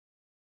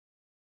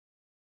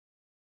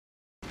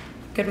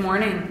Good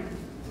morning.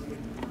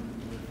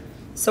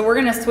 So we're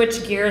going to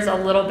switch gears a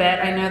little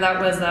bit. I know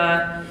that was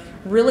a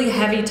really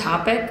heavy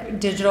topic,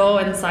 digital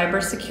and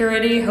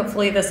cybersecurity.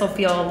 Hopefully this will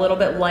feel a little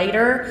bit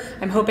lighter.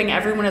 I'm hoping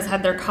everyone has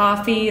had their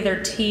coffee,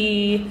 their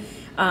tea,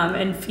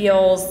 and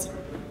feels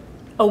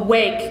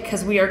awake,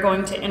 because we are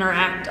going to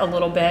interact a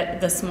little bit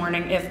this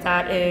morning, if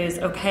that is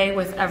okay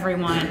with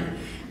everyone.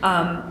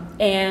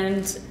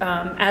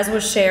 As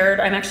was shared,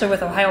 I'm actually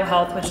with Ohio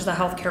Health, which is a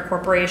healthcare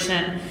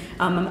corporation.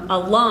 I'm an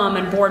alum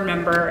and board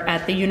member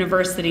at the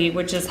university,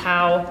 which is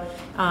how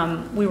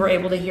we were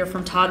able to hear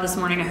from Todd this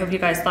morning. I hope you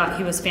guys thought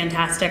he was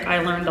fantastic.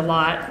 I learned a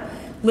lot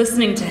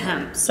listening to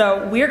him.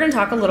 So we're going to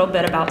talk a little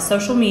bit about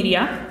social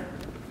media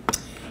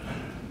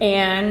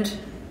and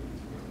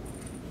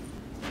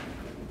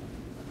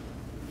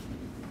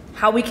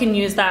how we can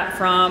use that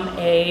from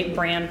a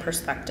brand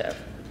perspective.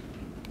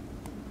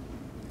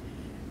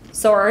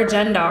 So our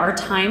agenda, our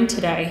time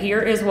today,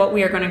 here is what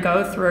we are going to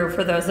go through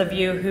for those of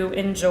you who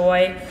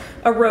enjoy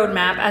a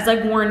roadmap. As I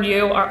warned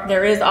you,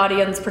 there is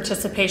audience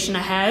participation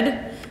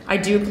ahead. I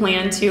do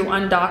plan to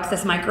undock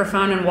this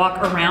microphone and walk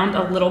around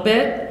a little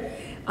bit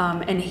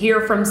and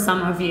hear from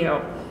some of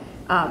you.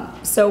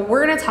 So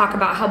we're going to talk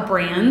about how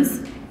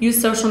brands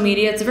use social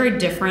media. It's very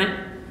different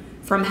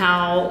from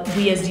how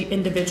we as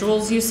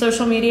individuals use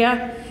social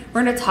media.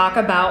 We're going to talk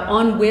about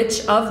on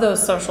which of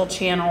those social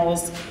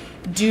channels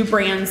do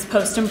brands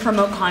post and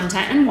promote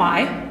content and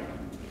why.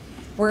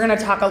 We're going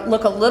to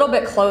look a little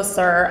bit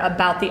closer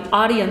about the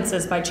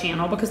audiences by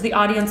channel, because the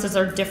audiences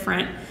are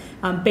different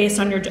based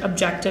on your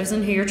objectives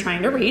and who you're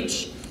trying to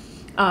reach.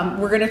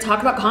 We're going to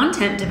talk about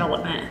content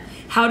development.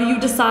 How do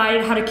you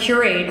decide how to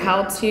curate,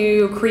 how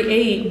to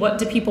create? What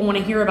do people want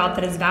to hear about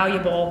that is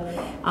valuable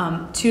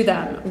to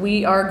them?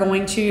 We are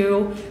going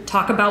to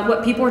talk about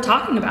what people are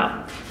talking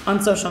about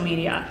on social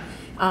media.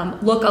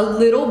 Look a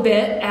little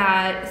bit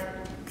at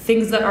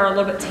things that are a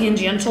little bit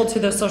tangential to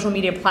those social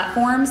media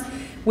platforms,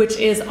 which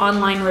is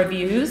online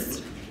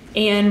reviews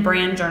and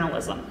brand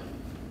journalism.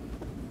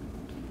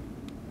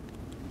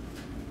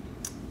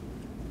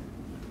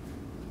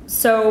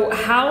 So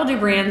how do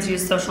brands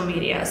use social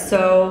media?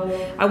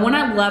 So I want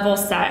to level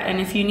set,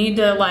 and if you need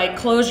to like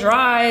close your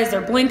eyes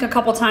or blink a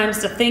couple times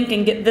to think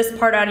and get this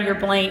part out of your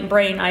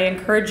brain, I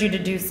encourage you to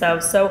do so.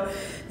 So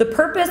the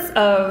purpose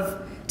of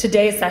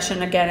today's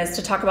session, again, is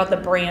to talk about the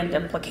brand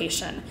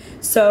implication.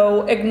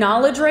 So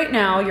acknowledge right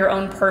now your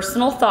own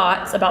personal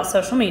thoughts about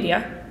social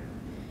media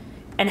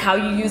and how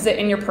you use it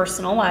in your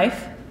personal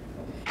life,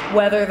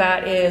 whether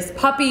that is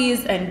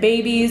puppies and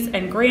babies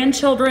and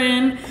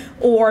grandchildren,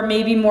 or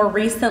maybe more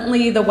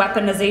recently, the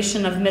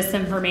weaponization of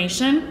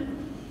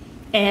misinformation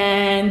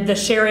and the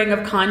sharing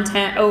of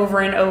content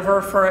over and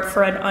over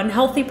for an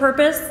unhealthy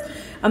purpose.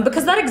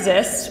 Because that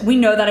exists. We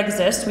know that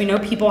exists. We know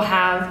people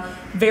have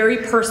very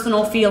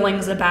personal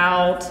feelings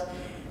about,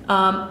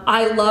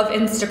 I love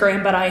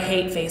Instagram, but I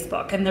hate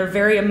Facebook. And they're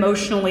very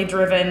emotionally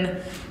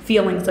driven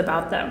feelings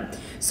about them.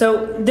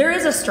 So there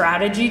is a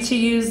strategy to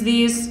use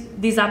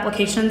these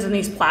applications and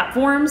these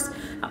platforms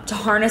to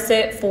harness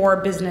it for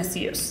business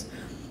use.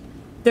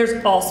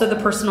 There's also the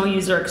personal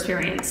user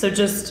experience. So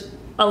just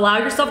allow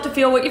yourself to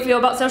feel what you feel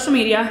about social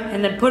media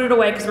and then put it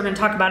away, because we're going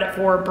to talk about it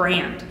for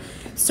brand.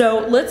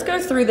 So let's go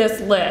through this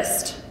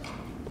list,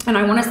 and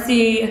I want to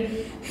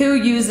see who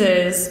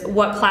uses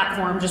what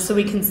platform, just so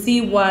we can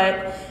see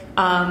what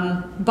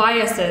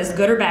biases,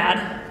 good or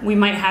bad, we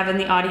might have in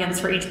the audience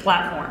for each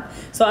platform.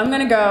 So I'm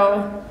going to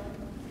go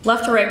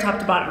left to right, top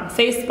to bottom.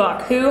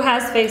 Facebook. Who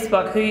has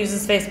Facebook? Who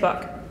uses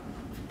Facebook?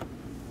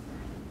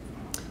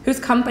 Whose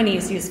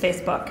companies use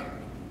Facebook?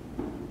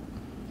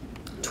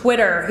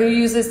 Twitter. Who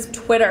uses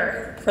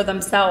Twitter for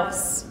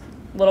themselves?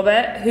 A little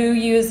bit. Who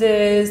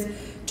uses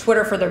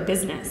Twitter for their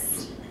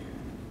business?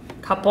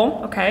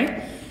 Couple,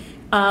 okay.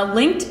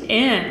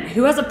 LinkedIn.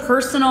 Who has a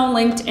personal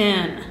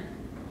LinkedIn?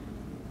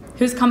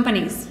 Whose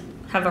companies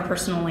have a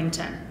personal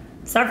LinkedIn?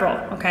 Several,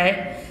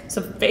 okay.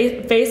 So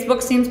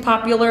Facebook seems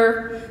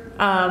popular.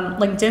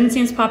 LinkedIn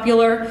seems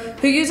popular.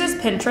 Who uses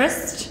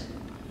Pinterest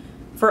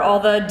for all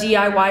the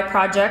DIY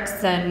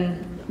projects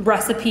and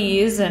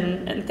recipes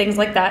and things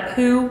like that?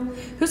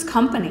 Whose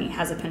company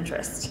has a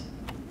Pinterest?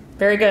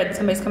 Very good.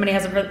 Somebody's company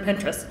has a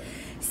Pinterest.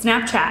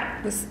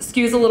 Snapchat. This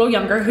skews a little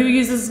younger. Who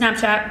uses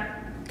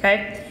Snapchat?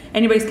 Okay.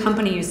 Anybody's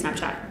company use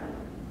Snapchat?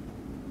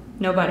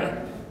 Nobody.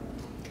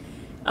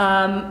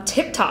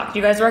 TikTok. Do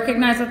you guys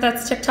recognize that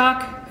that's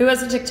TikTok? Who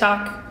has a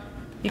TikTok?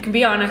 You can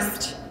be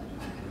honest.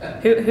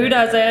 Who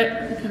does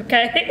it?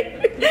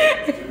 Okay.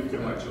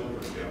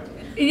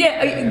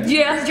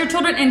 Yeah, your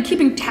children, and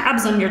keeping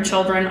tabs on your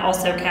children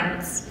also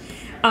counts.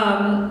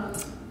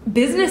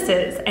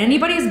 Businesses.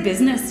 Anybody's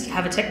business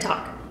have a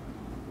TikTok?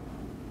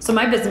 So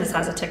my business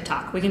has a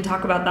TikTok. We can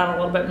talk about that a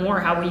little bit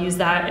more, how we use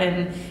that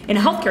in a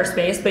healthcare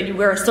space, but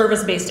we're a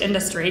service-based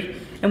industry,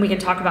 and we can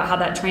talk about how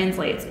that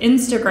translates.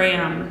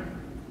 Instagram.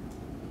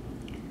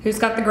 Who's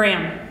got the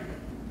gram?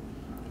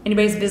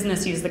 Anybody's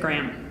business use the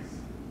gram?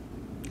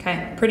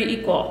 Okay, pretty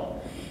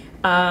equal.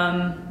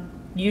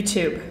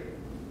 YouTube.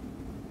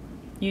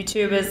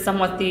 YouTube is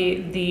somewhat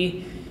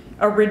the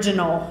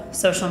original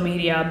social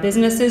media.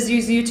 Businesses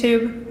use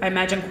YouTube. I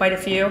imagine quite a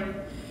few.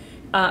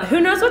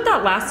 Who knows what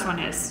that last one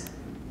is?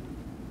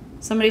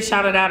 Somebody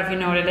shout it out if you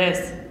know what it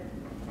is.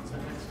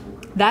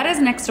 That is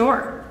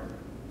Nextdoor.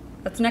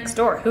 That's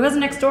Nextdoor. Who has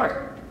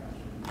Nextdoor?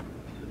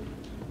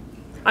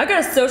 I've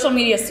got a social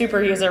media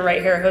super user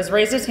right here who's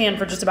raised his hand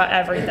for just about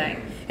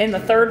everything in the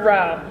third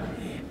row.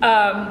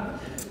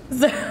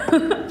 So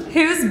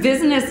whose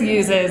business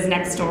uses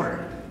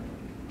Nextdoor?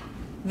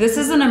 This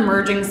is an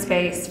emerging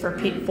space for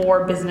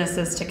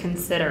businesses to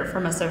consider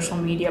from a social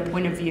media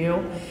point of view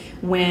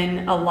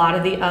when a lot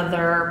of the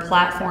other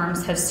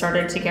platforms have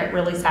started to get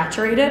really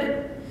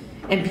saturated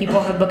and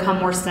people have become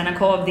more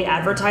cynical of the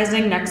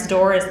advertising.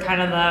 Nextdoor is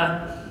kind of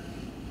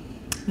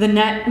the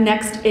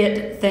next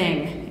it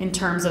thing in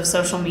terms of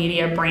social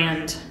media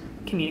brand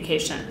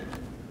communication.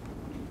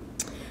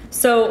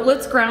 So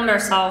let's ground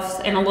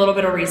ourselves in a little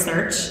bit of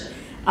research.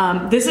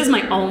 This is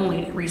my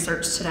only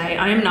research today.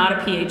 I am not a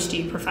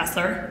PhD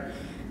professor.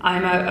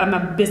 I'm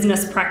a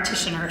business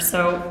practitioner.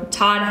 So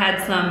Todd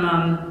had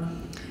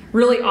some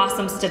really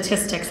awesome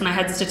statistics, and I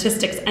had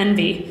statistics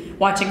envy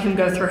watching him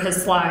go through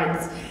his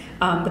slides.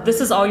 But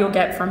this is all you'll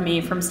get from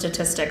me from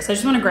statistics. I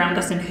just want to ground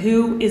us in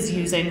who is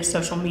using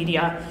social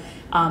media.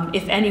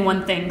 If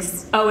anyone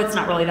thinks, oh, it's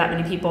not really that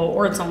many people,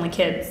 or it's only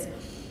kids.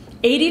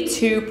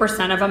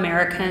 82% of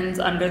Americans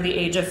under the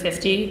age of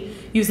 50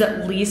 use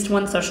at least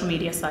one social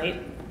media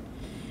site.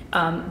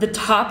 The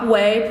top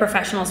way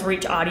professionals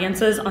reach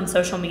audiences on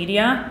social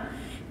media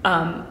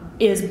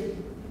is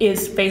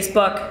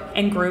Facebook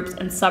and groups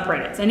and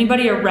subreddits.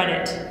 Anybody a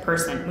Reddit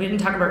person? We didn't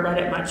talk about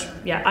Reddit much.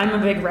 Yeah, I'm a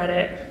big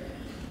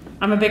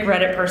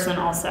Reddit person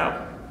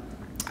also.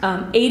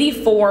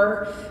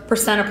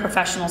 84% of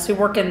professionals who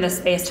work in this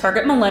space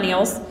target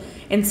millennials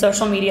in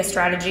social media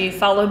strategy,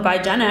 followed by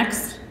Gen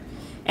X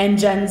and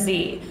Gen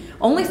Z.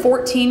 Only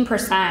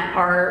 14%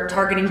 are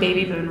targeting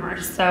baby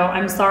boomers. So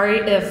I'm sorry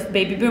if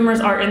baby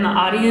boomers are in the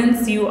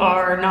audience, you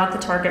are not the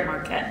target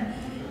market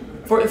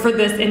for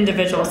this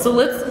individual. So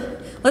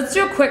let's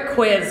do a quick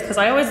quiz, because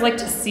I always like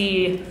to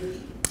see,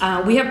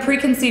 we have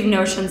preconceived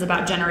notions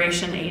about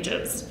generation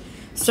ages.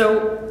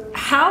 So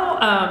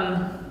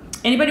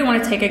anybody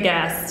want to take a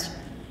guess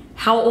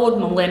how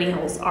old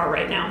millennials are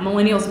right now?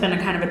 Millennials have been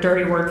a kind of a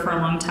dirty word for a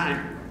long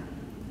time.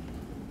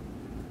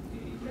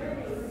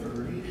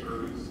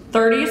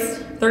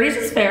 30s? 30s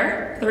is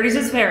fair. 30s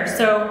is fair.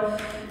 So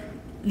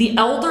the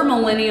elder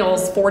millennial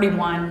is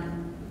 41.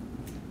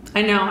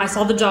 I know, I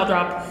saw the jaw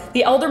drop.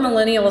 The elder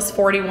millennial is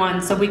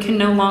 41, so we can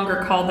no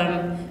longer call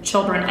them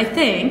children, I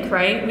think,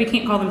 right? We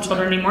can't call them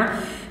children anymore.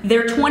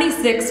 They're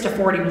 26 to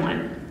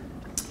 41.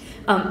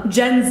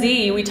 Gen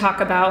Z, we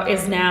talk about,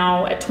 is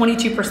now at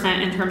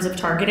 22% in terms of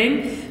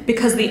targeting,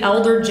 because the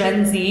elder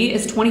Gen Z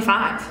is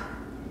 25.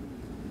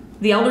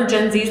 The elder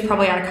Gen Z is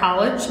probably out of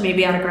college,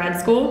 maybe out of grad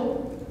school,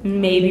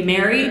 maybe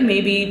married,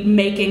 maybe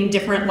making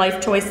different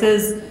life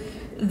choices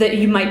that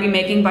you might be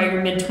making by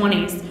your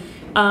mid-20s.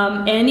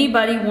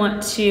 Anybody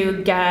want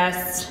to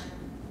guess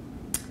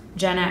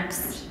Gen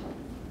X?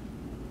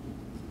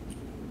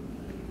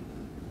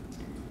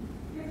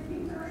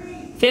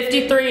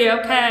 53,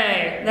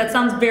 okay. That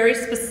sounds very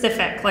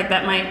specific, like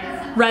that might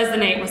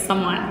resonate with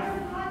someone.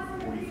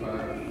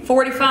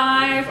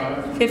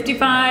 45,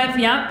 55,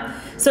 yep.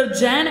 So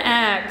Gen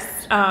X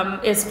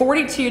is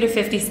 42 to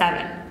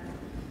 57.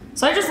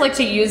 So I just like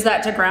to use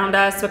that to ground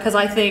us, because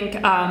I think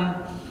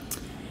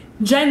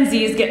Gen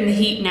Z is getting the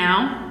heat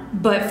now,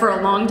 but for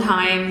a long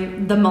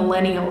time, the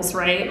millennials,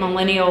 right?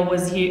 Millennial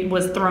was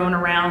thrown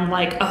around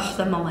like, oh,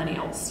 the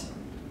millennials.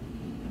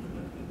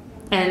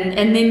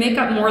 And they make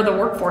up more of the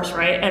workforce,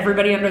 right?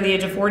 Everybody under the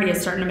age of 40 is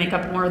starting to make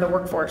up more of the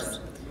workforce.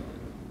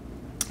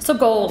 So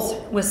goals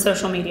with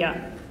social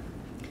media.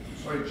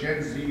 Sorry,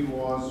 Gen Z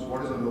was,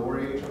 what is the lower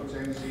age of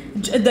Gen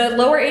Z? The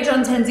lower age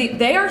on Gen Z,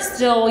 they are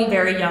still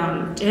very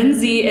young. Gen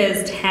Z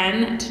is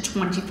 10 to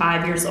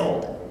 25 years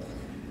old.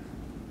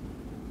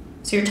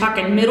 So you're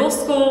talking middle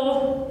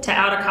school to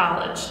out of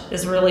college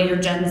is really your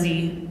Gen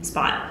Z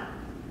spot.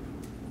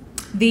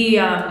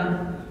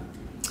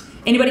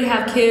 Anybody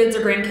have kids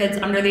or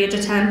grandkids under the age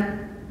of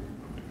 10?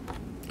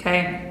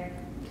 Okay.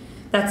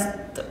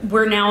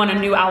 We're now on a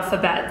new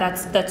alphabet.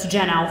 That's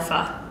Gen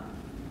Alpha.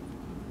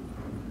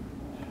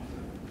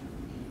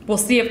 We'll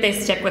see if they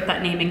stick with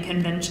that naming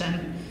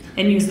convention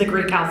and use the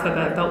Greek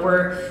alphabet, but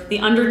the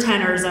under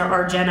 10ers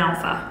are Gen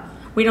Alpha.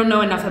 We don't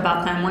know enough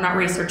about them. We're not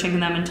researching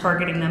them and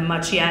targeting them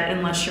much yet,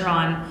 unless you're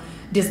on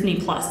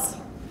Disney+.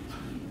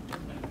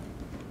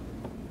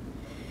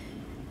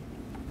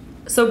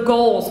 So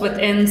goals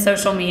within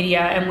social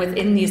media and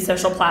within these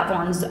social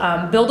platforms,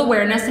 build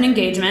awareness and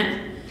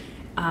engagement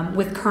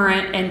with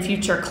current and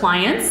future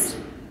clients,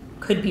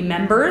 could be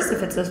members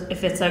if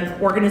it's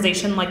an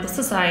organization like the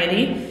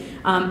society,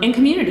 and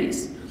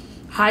communities.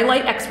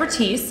 Highlight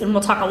expertise, and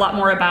we'll talk a lot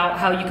more about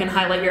how you can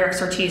highlight your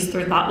expertise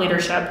through thought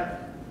leadership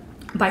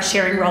by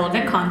sharing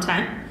relevant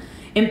content.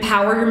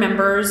 Empower your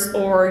members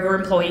or your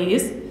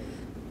employees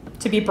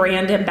to be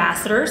brand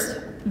ambassadors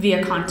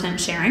via content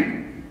sharing.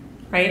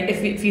 Right?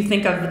 If you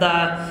think of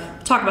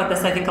talk talk about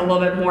this, I think, a little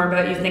bit more,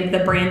 but you think the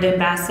brand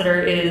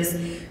ambassador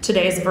is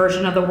today's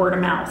version of the word of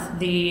mouth.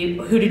 The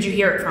who did you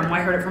hear it from? Well,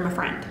 I heard it from a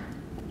friend.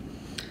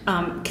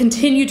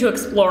 Continue to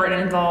explore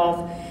and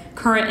involve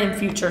current and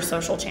future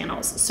social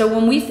channels. So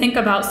when we think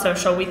about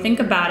social, we think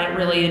about it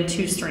really in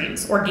two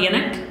streams: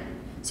 organic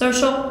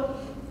social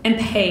and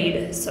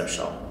paid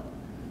social.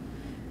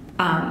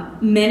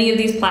 Many of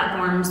these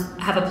platforms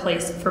have a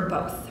place for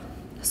both.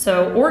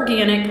 So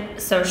organic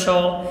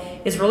social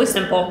is really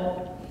simple.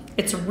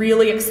 It's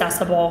really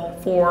accessible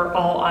for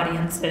all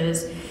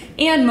audiences.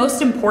 And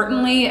most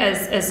importantly,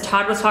 as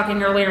Todd was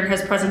talking earlier in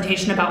his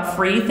presentation about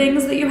free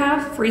things that you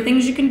have, free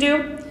things you can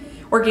do,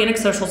 organic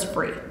social is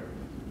free.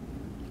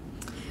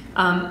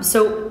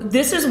 So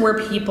this is where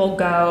people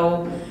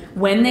go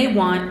when they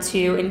want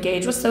to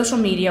engage with social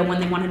media,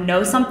 when they want to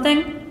know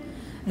something,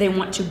 they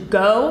want to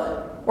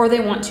go, or they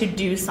want to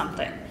do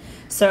something.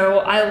 So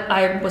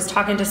I was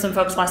talking to some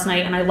folks last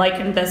night, and I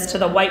likened this to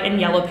the white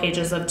and yellow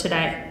pages of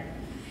today,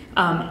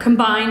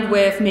 combined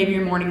with maybe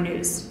your morning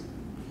news.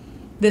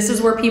 This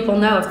is where people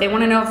know if they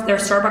want to know if their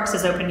Starbucks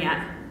is open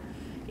yet,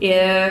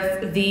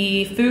 if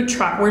the food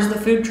truck, where's the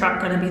food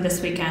truck going to be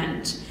this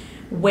weekend,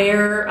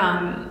 where,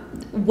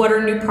 what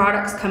are new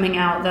products coming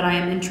out that I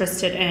am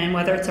interested in,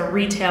 whether it's a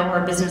retail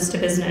or a business to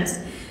business.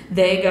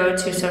 They go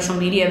to social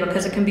media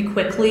because it can be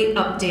quickly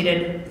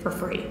updated for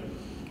free.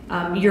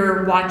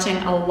 You're watching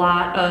a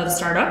lot of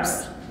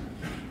startups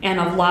and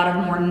a lot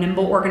of more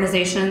nimble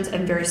organizations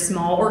and very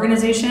small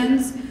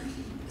organizations.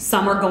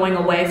 Some are going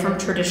away from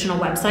traditional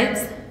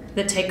websites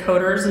that take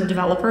coders and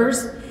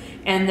developers,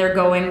 and they're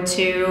going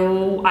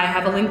to, I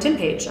have a LinkedIn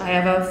page, I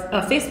have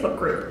a Facebook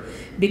group,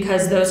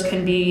 because those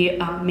can be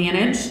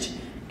managed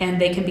and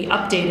they can be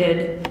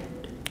updated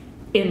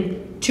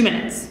in 2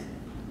 minutes.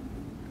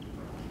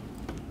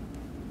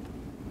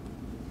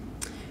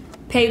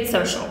 Paid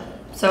social.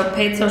 So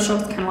paid social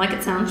is kind of like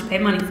it sounds, you pay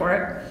money for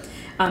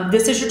it.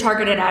 This is your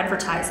targeted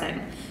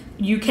advertising.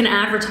 You can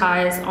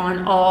advertise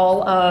on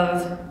all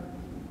of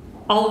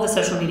the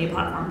social media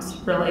platforms,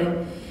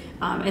 really.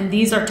 And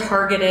these are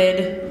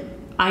targeted.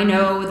 I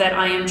know that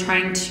I am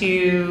trying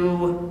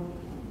to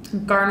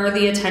garner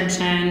the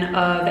attention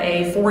of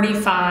a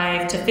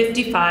 45 to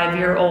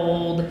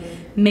 55-year-old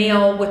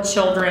male with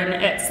children,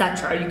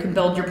 etc. You can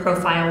build your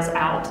profiles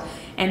out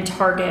and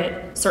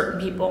target certain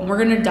people. And we're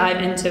going to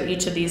dive into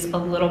each of these a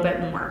little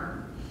bit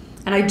more.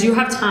 And I do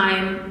have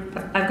time.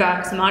 I've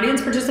got some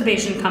audience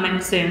participation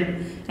coming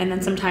soon, and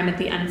then some time at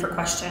the end for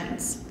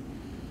questions.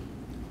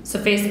 So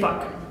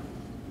Facebook.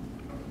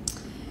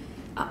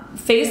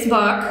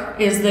 Facebook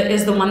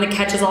is the one that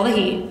catches all the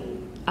heat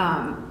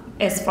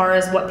as far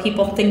as what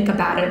people think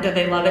about it. Do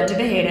they love it? Do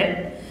they hate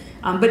it?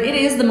 But it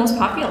is the most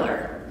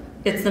popular.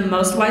 It's the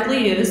most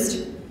widely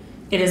used.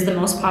 It is the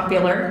most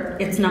popular.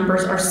 Its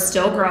numbers are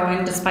still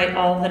growing despite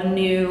all the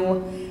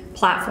new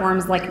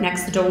platforms like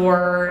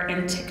Nextdoor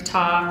and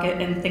TikTok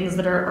and things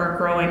that are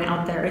growing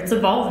out there. It's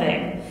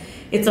evolving.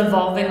 It's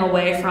evolving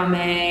away from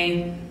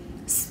a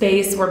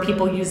space where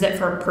people use it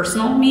for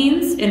personal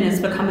means and is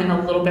becoming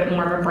a little bit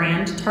more of a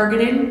brand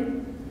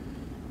targeting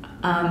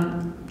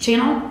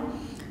channel.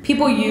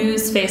 People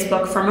use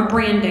Facebook from a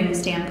branding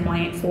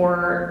standpoint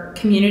for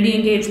community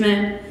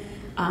engagement,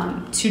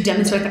 to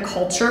demonstrate the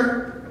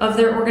culture of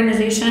their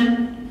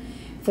organization,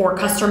 for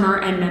customer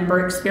and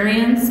member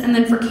experience, and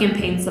then for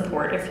campaign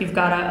support if you've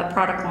got a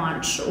product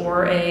launch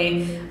or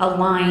a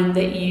line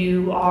that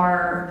you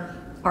are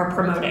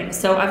promoting.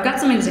 So I've got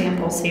some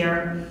examples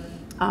here.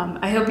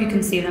 I hope you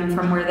can see them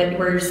from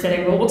where you're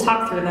sitting, but we'll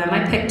talk through them.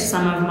 I picked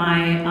some of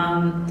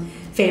my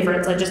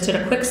favorites. I just did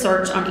a quick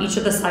search on each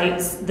of the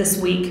sites this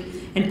week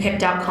and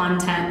picked out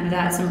content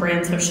that some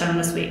brands have shown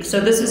this week. So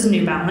this is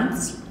New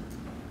Balance.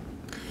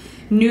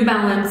 New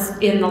Balance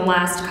in the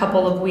last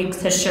couple of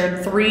weeks has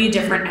shared 3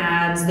 different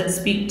ads that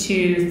speak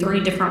to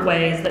 3 different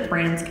ways that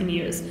brands can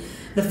use.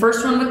 The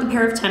first one with the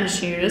pair of tennis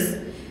shoes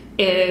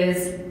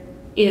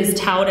is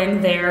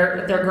touting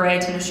their gray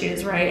tennis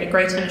shoes, right?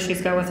 Gray tennis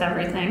shoes go with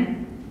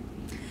everything.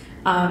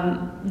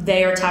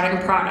 They are touting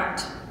a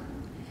product.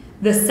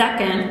 The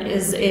second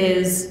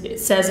it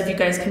says, if you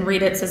guys can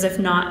read it, says if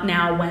not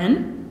now,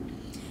 when?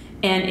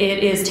 And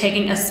it is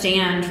taking a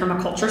stand from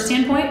a culture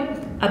standpoint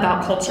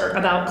about culture,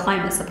 about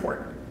climate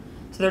support.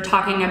 So they're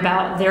talking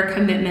about their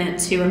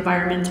commitment to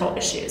environmental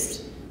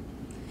issues.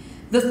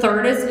 The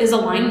third is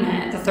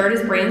alignment. The third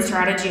is brand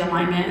strategy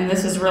alignment, and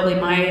this is really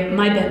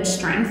my bench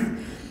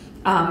strength.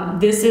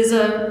 This is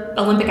an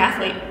Olympic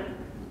athlete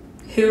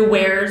who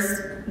wears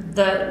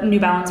the New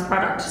Balance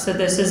product. So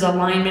this is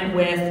alignment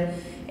with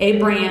a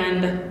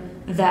brand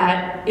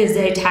that is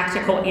a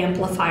tactical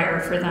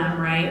amplifier for them,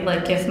 right?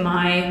 Like if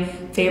my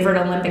favorite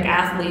Olympic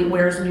athlete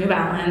wears New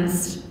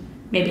Balance,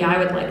 maybe I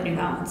would like New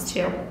Balance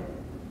too.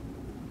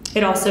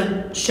 It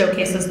also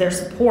showcases their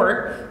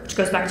support, which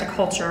goes back to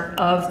culture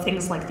of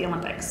things like the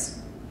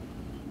Olympics.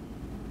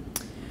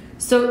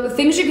 So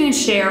things you can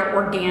share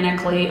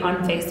organically on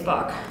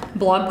Facebook.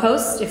 Blog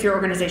posts, if your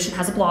organization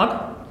has a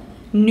blog.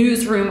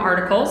 Newsroom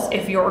articles,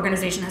 if your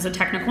organization has a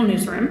technical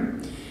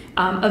newsroom.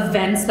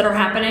 events that are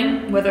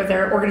happening, whether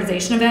they're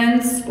organization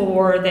events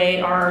or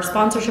they are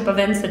sponsorship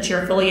events that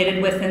you're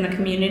affiliated with in the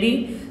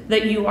community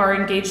that you are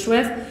engaged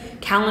with,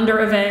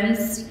 calendar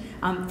events,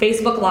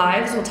 Facebook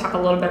Lives. We'll talk a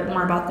little bit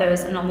more about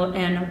those in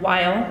a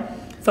while.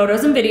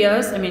 Photos and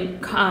videos. I mean,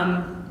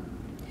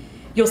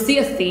 you'll see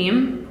a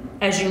theme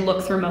as you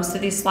look through most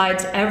of these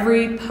slides.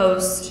 Every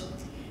post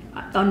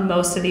on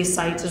most of these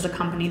sites is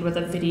accompanied with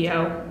a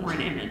video or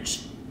an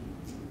image,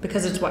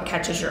 because it's what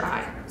catches your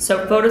eye.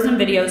 So photos and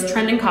videos,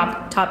 trending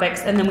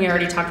topics, and then we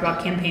already talked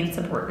about campaign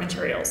support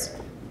materials.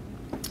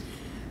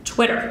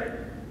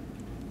 Twitter.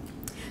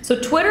 So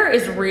Twitter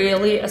is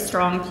really a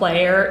strong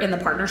player in the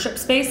partnership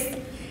space.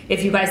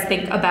 If you guys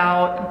think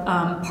about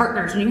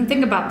partners, and you can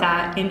think about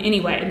that in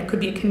any way. It could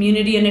be a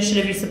community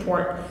initiative you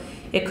support.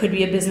 It could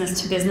be a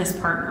business-to-business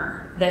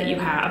partner that you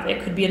have.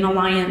 It could be an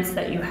alliance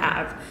that you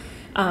have.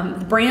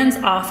 Brands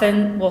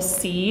often will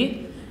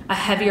see a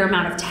heavier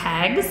amount of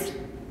tags,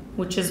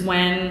 which is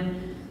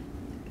when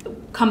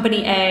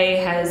company A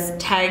has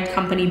tagged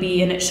company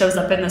B and it shows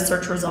up in the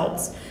search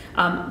results.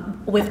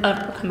 With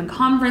upcoming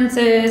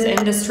conferences,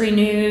 industry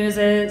news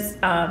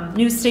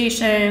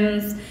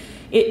stations.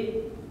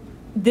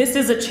 This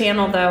is a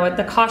channel, though,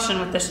 the caution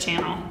with this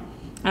channel,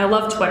 and I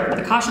love Twitter,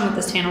 the caution with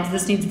this channel is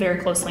this needs very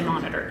closely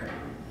monitored,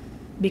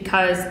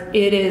 because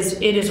it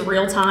is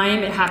real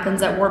time, it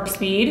happens at warp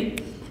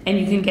speed, and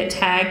you can get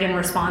tagged in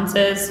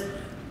responses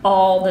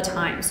all the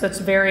time. So it's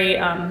very,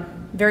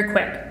 very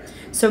quick.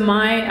 So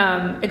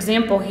my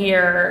example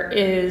here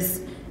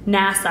is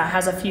NASA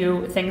has a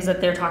few things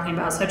that they're talking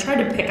about. So I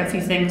tried to pick a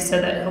few things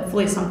so that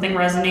hopefully something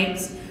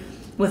resonates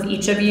with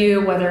each of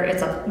you, whether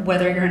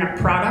you're in a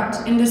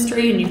product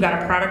industry and you've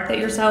got a product that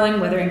you're selling,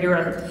 whether you're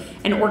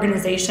an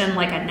organization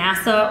like a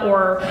NASA,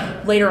 or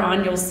later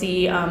on you'll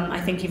see, I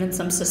think, even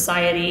some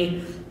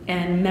society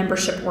and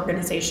membership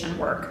organization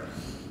work.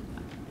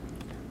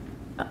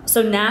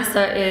 So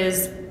NASA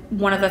is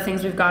one of the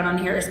things we've got on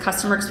here is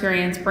customer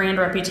experience, brand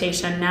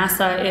reputation.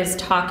 NASA is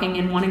talking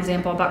in one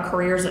example about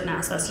careers at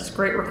NASA. It's just a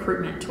great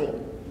recruitment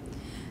tool.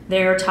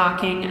 They're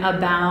talking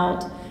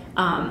about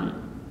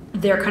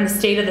their kind of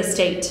state of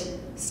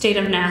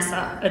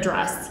NASA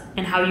address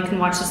and how you can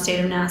watch the state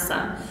of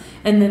NASA.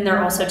 And then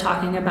they're also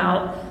talking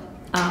about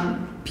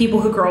people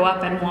who grow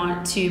up and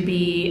want to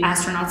be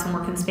astronauts and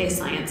work in space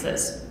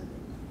sciences.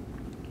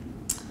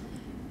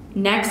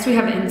 Next, we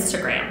have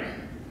Instagram.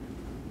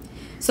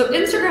 So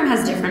Instagram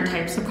has different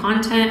types of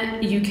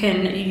content.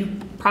 You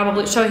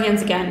probably, show of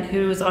hands again,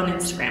 who's on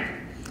Instagram?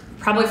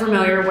 Probably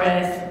familiar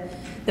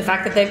with the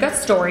fact that they've got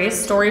stories.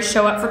 Stories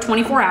show up for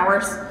 24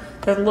 hours.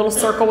 There's a little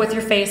circle with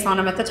your face on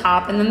them at the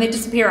top, and then they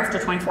disappear after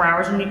 24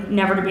 hours and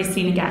never to be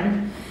seen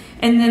again.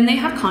 And then they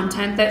have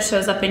content that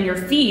shows up in your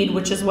feed,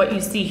 which is what you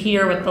see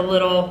here with the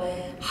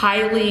little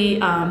highly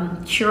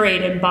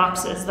curated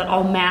boxes that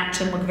all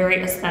match and look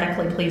very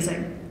aesthetically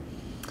pleasing.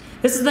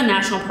 This is the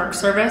National Park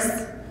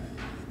Service.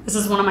 This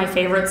is one of my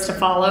favorites to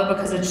follow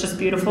because it's just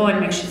beautiful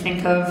and makes you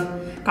think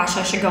of, gosh,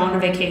 I should go on a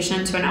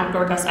vacation to an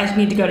outdoor destination. I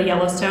need to go to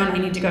Yellowstone. I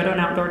need to go to an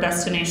outdoor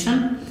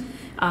destination.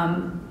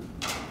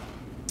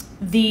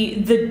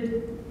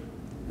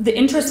 The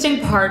interesting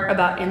part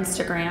about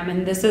Instagram,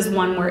 and this is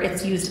one where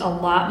it's used a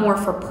lot more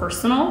for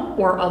personal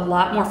or a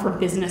lot more for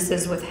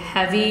businesses with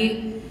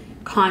heavy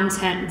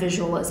content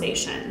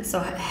visualization. So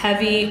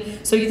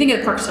you think of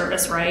the Park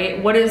Service,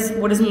 right? What is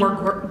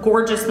more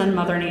gorgeous than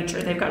Mother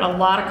Nature? They've got a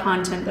lot of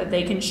content that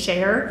they can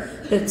share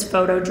that's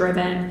photo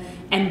driven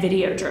and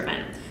video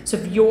driven. So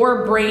if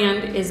your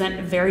brand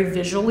isn't very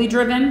visually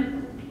driven,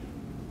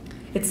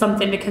 it's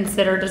something to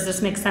consider. Does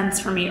this make sense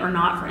for me or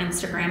not for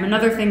Instagram?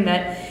 Another thing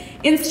that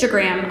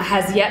Instagram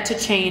has yet to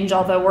change,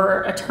 although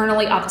we're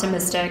eternally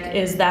optimistic,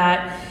 is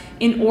that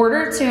in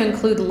order to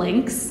include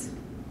links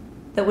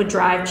that would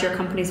drive to your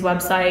company's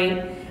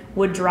website,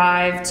 would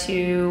drive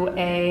to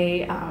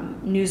a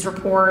news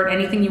report,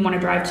 anything you want to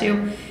drive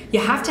to, you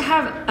have to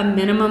have a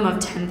minimum of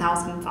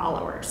 10,000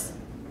 followers.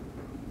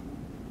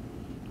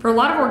 For a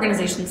lot of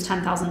organizations,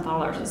 10,000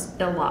 followers is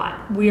a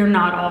lot. We are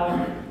not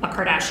all a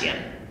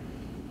Kardashian.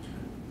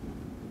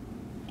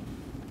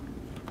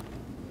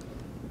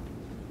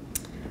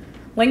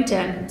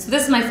 LinkedIn. So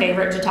this is my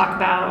favorite to talk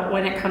about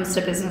when it comes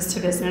to business.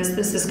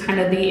 This is kind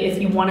of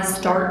if you want to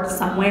start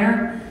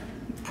somewhere,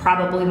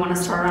 probably want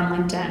to start on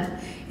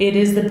LinkedIn. It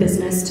is the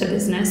business to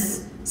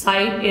business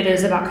site. It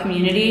is about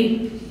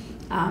community,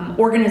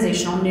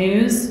 organizational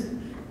news,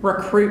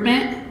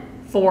 recruitment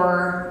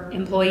for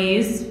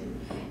employees,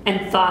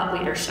 and thought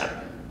leadership.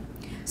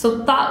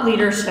 So thought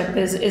leadership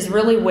is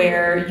really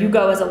where you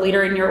go as a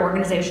leader in your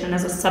organization,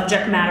 as a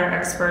subject matter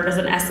expert, as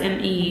an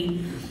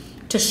SME,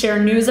 to share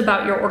news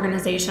about your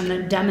organization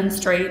that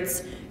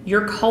demonstrates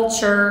your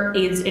culture,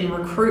 aids in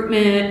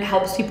recruitment,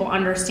 helps people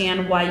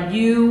understand why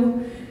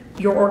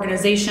your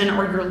organization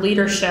or your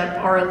leadership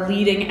are a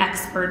leading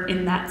expert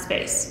in that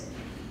space.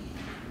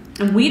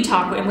 And we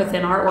talk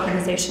within our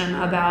organization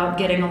about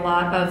getting a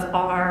lot of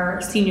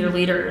our senior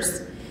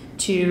leaders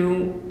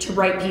to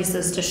write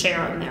pieces to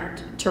share on there,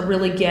 to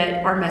really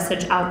get our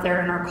message out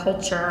there and our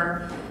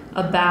culture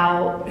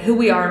about who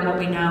we are and what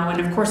we know. And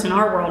of course, in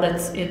our world,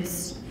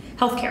 it's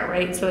healthcare,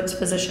 right? So it's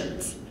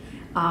physicians.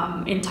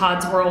 In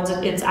Todd's world,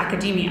 it's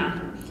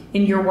academia.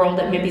 In your world,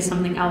 it may be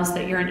something else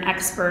that you're an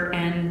expert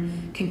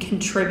and can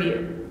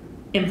contribute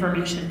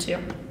information to.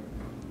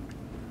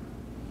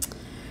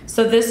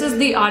 So this is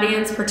the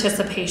audience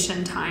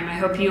participation time. I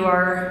hope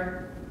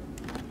you're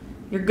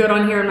good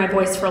on hearing my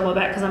voice for a little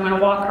bit because I'm going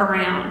to walk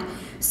around.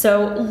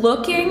 So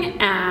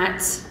looking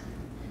at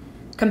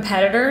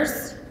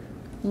competitors,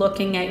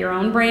 looking at your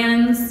own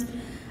brands,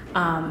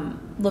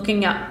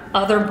 looking at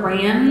other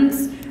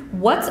brands,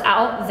 what's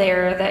out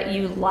there that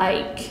you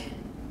like?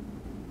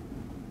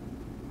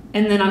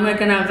 And then I'm going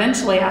to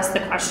eventually ask the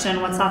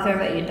question, what's out there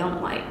that you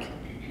don't like?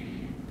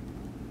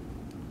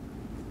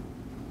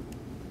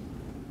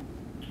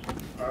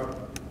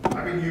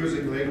 I've been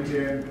using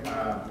LinkedIn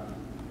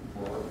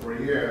for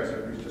years.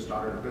 I just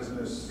started a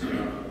business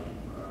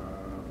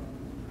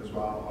as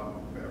well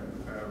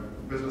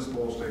on business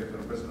postings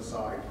and business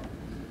side.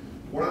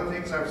 One of the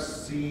things I've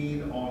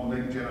seen on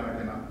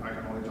LinkedIn, and I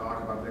can only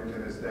talk about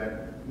LinkedIn, is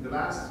that in the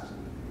last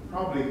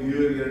probably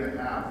year and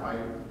a half,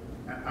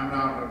 I'm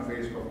not on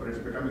Facebook, but it's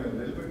becoming a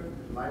little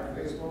bit like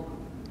Facebook.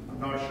 I'm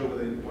not sure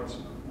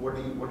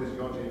what is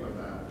your take on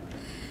that?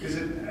 Is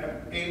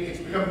it's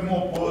becoming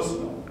more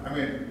personal? I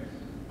mean,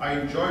 I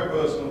enjoy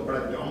personal, but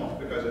I don't,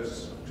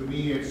 because to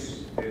me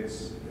it's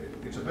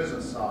a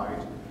business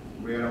side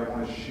where I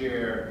want to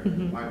share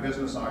my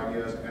business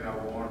ideas and I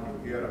want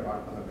to hear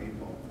about other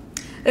people.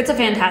 It's a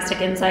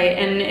fantastic insight,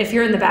 and if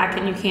you're in the back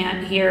and you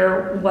can't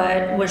hear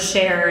what was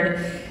shared,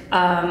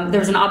 there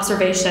was an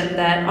observation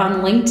that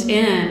on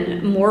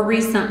LinkedIn, more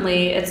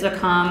recently, it's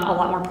become a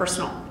lot more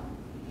personal.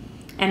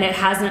 And it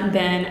hasn't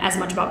been as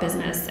much about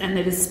business, and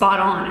it is spot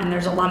on, and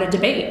there's a lot of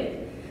debate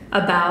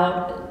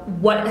about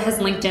what has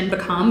LinkedIn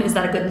become. Is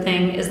that a good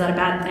thing? Is that a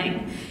bad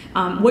thing?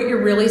 What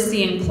you're really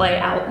seeing play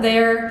out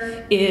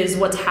there is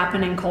what's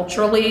happening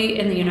culturally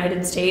in the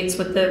United States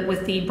with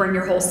the bring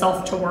your whole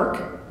self to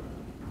work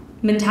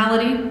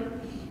mentality,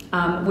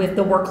 with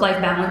the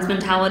work-life balance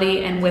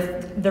mentality, and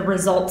with the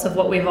results of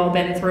what we've all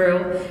been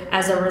through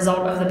as a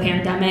result of the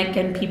pandemic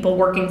and people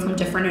working from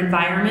different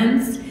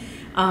environments.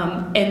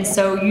 And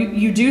so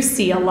you do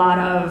see a lot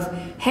of,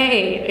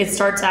 hey, it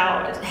starts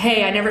out,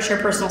 hey, I never share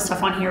personal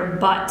stuff on here,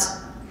 but,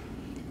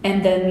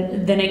 and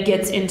then it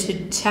gets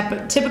into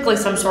typically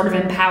some sort of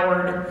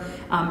empowered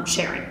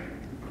sharing.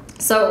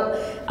 So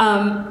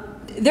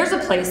there's a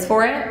place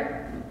for it.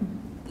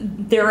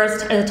 There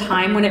is a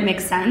time when it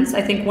makes sense.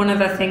 I think one of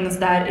the things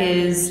that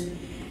is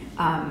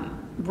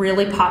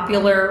really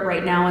popular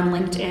right now in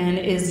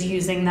LinkedIn is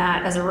using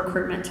that as a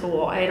recruitment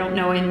tool. I don't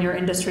know in your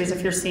industries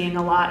if you're seeing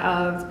a lot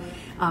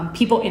of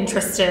people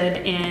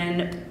interested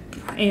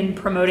in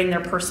promoting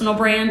their personal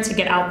brand to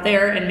get out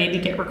there and maybe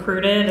get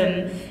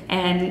recruited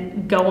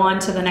and go on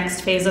to the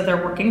next phase of their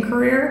working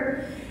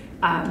career.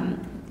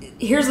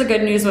 Here's the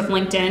good news with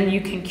LinkedIn. You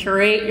can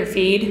curate your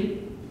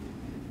feed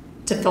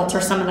to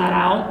filter some of that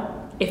out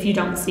if you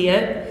don't see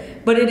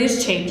it, but it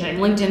is changing.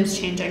 LinkedIn's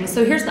changing.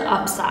 So here's the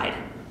upside.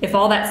 If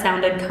all that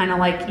sounded kind of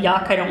like,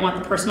 yuck, I don't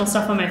want the personal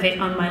stuff on my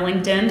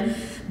LinkedIn,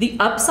 the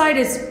upside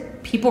is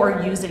people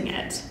are using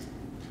it.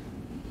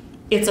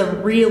 It's a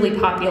really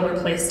popular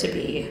place to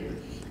be.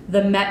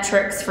 The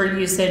metrics for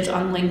usage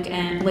on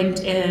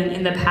LinkedIn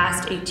in the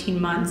past 18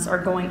 months are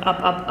going up,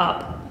 up,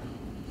 up.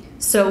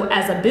 So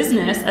as a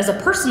business, as a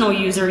personal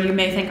user, you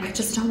may think, I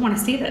just don't want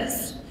to see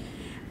this.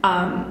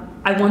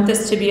 I want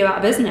this to be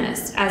about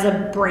business. As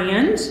a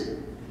brand,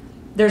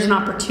 there's an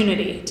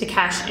opportunity to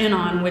cash in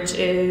on, which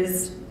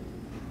is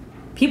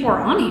people are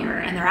on here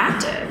and they're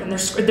active and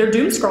they're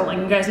doom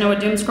scrolling. You guys know what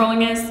doom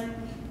scrolling is?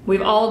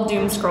 We've all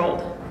doom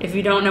scrolled. If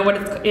you don't know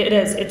what it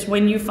is, it's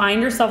when you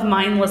find yourself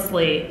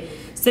mindlessly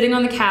sitting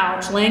on the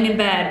couch, laying in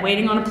bed,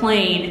 waiting on a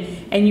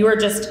plane, and you are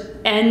just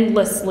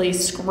endlessly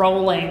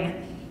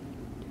scrolling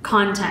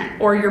content,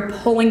 or you're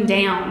pulling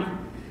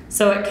down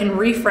so it can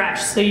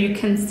refresh so you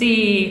can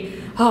see,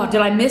 oh,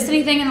 did I miss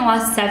anything in the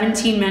last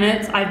 17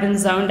 minutes? I've been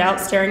zoned out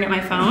staring at my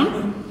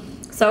phone.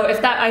 So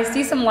if that, I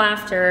see some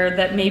laughter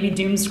that maybe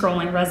doom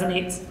scrolling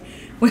resonates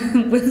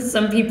with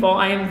some people.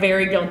 I am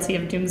very guilty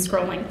of doom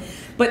scrolling.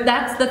 But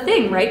that's the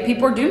thing, right?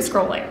 People are doom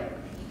scrolling.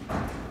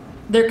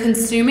 They're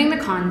consuming the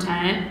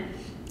content.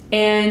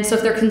 And so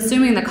if they're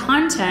consuming the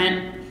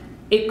content,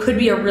 it could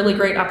be a really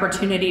great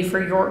opportunity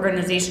for your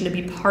organization to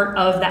be part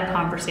of that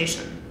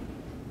conversation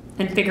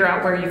and figure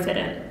out where you fit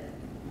in.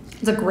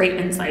 It's a great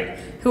insight.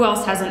 Who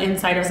else has an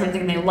insight of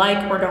something they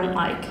like or don't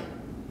like?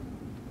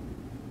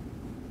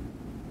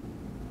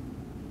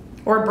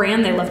 Or a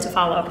brand they love to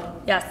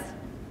follow? Yes?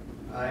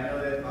 I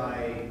know that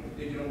my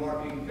digital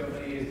marketing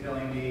company is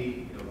telling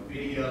me,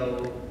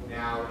 video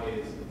now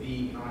is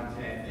the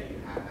content that you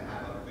have to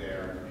have up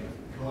there.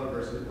 It's color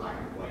versus black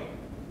and white.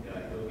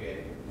 You'll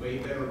get way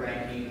better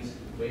rankings,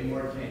 way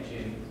more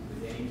attention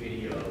with any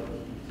video.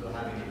 So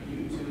having a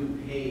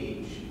YouTube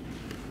page,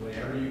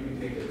 whenever you can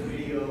take a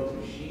video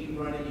machine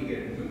running, you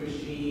get a new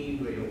machine,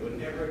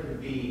 whatever it could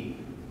be,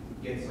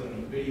 get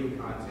some video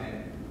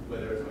content,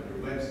 whether it's on your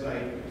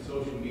website,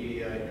 social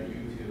media, your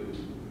YouTube.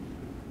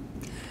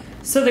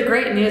 So the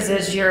great news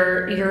is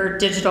your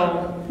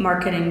digital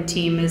marketing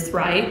team is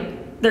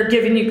right. They're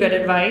giving you good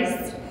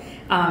advice.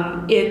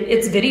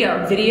 It's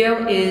video.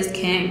 Video is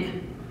king.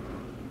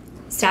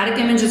 Static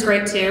image is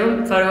great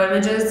too. Photo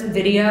images.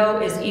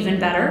 Video is even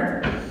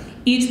better.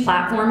 Each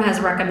platform has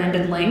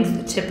recommended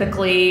length.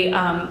 Typically,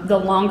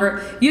 the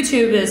longer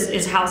YouTube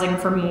is housing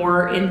for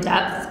more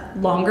in-depth,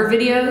 longer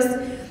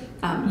videos.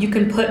 You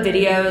can put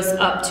videos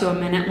up to a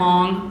minute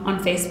long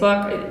on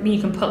Facebook. You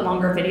can put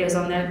longer videos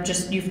on there.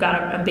 Just you've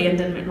got an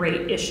abandonment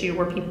rate issue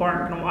where people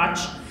aren't going to watch.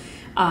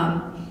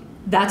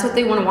 That's what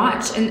they want to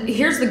watch. And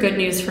here's the good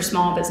news for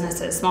small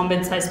businesses, small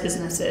mid-sized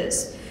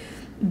businesses.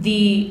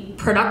 The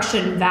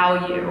production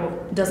value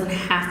doesn't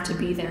have to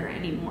be there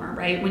anymore,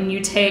 right? When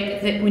you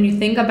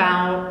think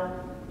about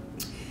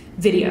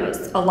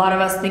videos, a lot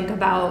of us think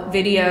about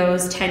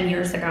videos 10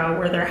 years ago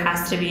where there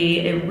has to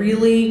be a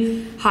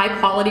really high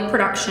quality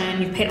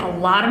production. You've paid a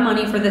lot of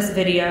money for this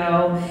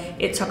video.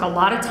 It took a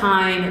lot of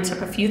time. It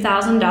took a few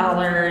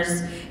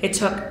 $1,000s. It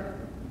took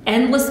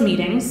endless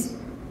meetings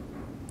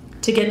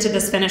to get to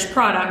this finished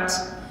product.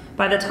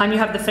 By the time you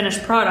have the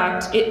finished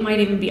product, it might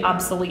even be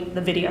obsolete,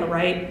 the video,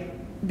 right?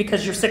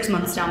 Because you're 6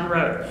 months down the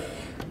road.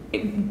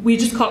 We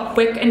just call it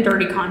quick and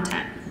dirty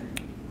content.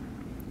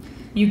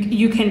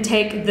 You can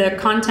take the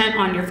content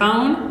on your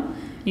phone,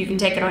 you can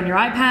take it on your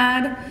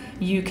iPad,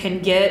 you can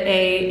get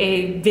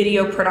a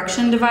video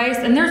production device,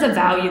 and there's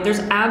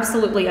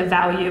absolutely a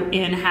value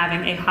in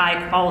having a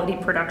high quality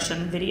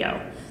production video.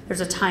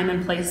 There's a time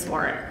and place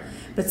for it.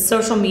 But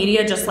social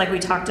media, just like we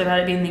talked about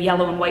it being the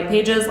yellow and white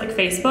pages like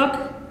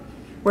Facebook,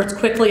 where it's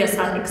quickly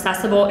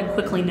accessible and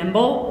quickly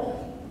nimble,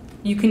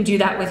 you can do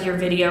that with your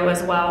video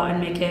as well and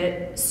make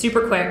it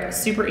super quick,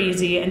 super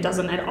easy, and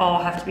doesn't at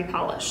all have to be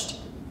polished.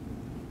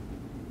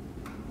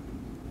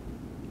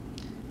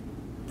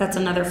 That's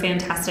another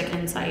fantastic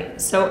insight.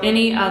 So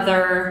any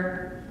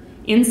other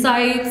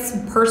insights,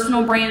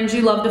 personal brands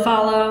you love to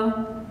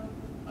follow?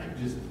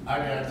 I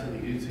add to the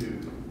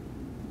YouTube,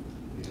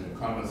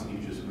 comments that you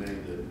just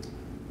made that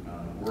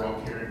we're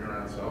all carrying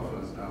around cell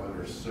phones now that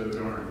are so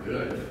darn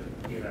good,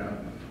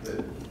 that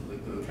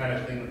the kind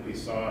of thing that we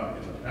saw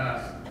in the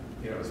past,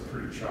 it was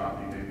pretty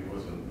choppy, maybe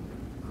wasn't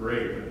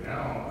great, but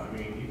now,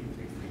 you can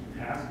take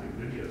fantastic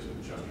videos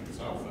with just your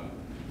cell phone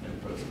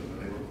and post them,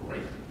 and they look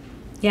great.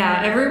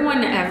 Yeah,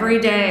 everyone every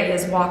day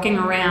is walking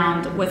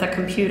around with a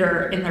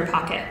computer in their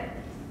pocket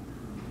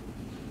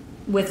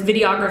with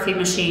videography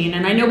machine.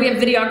 And I know we have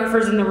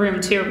videographers in the room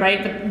too,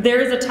 right? But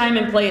there is a time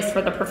and place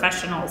for the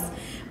professionals.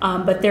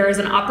 But there is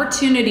an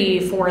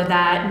opportunity for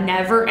that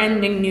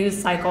never-ending news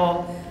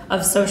cycle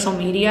of social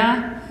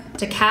media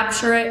to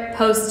capture it,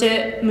 post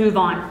it, move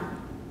on.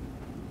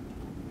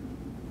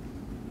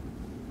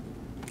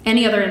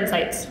 Any other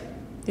insights?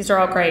 These are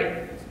all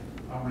great.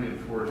 I'll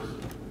reinforce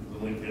the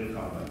LinkedIn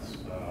comments.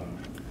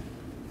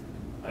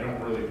 I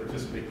don't really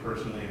participate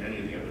personally in any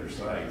of the other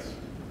sites.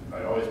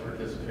 I always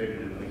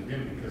participated in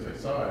LinkedIn because I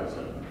saw it as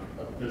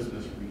a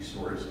business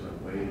resource and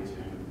a way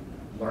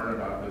to learn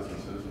about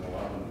businesses and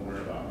allow them to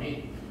learn about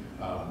me.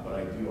 But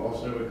I do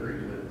also agree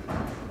that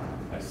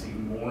I see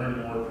more and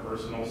more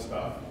personal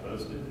stuff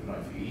posted in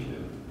my feed,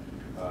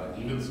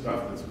 and even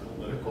stuff that's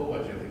political,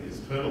 which I think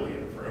is totally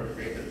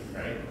inappropriate,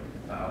 right?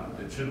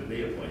 It shouldn't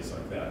be a place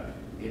like that.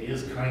 It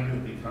is kind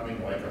of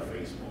becoming like a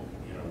Facebook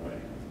in a way,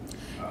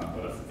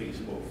 but a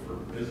Facebook for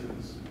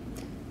business.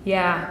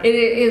 Yeah,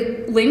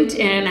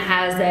 LinkedIn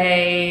has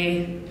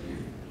a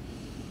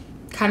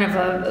kind of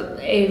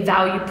a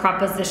value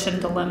proposition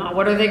dilemma.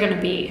 What are they going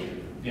to be?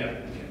 Yeah.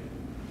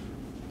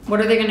 What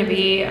are they going to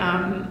be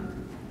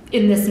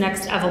in this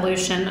next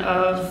evolution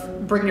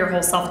of bring your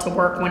whole self to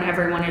work when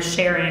everyone is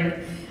sharing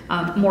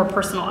more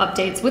personal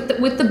updates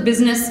with the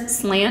business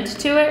slant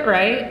to it,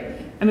 right?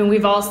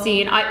 We've all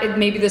seen,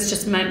 maybe this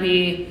just might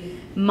be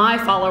my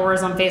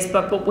followers on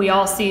Facebook, but we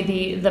all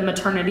see the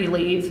maternity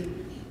leave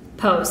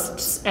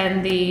posts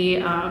and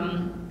the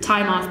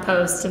time off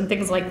posts and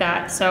things like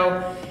that.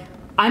 So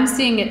I'm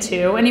seeing it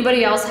too.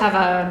 Anybody else have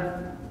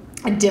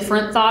a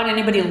different thought?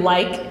 Anybody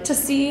like to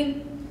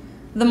see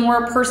the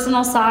more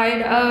personal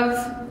side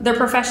of their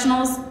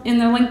professionals in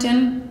their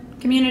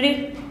LinkedIn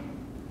community?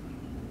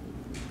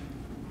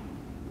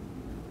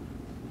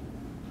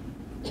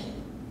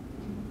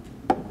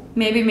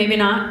 Maybe, maybe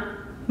not.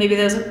 Maybe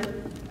there's I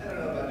don't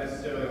know about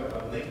necessarily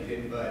on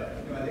LinkedIn, but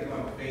I think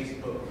on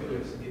Facebook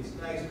too, it's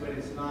nice when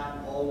it's not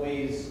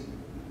always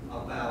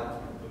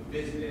about the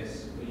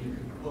business, when you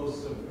can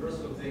post some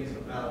personal things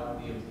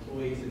about the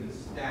employees and the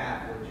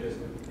staff, or just,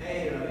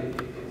 hey,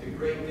 it's a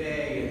great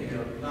day,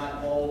 and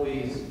not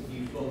always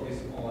be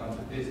focused on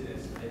the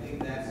business. I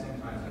think that's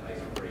sometimes a nice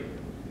break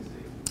to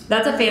see.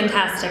 That's a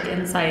fantastic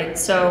insight.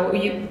 So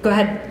you go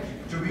ahead.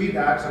 To me,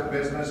 that's a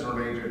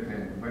business-related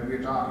thing. When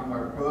we're talking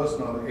about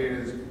personal, it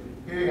is,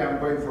 hey, I'm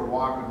going for a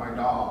walk with my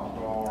dog,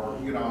 or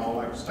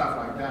like stuff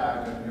like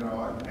that,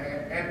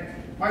 and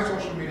my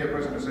social media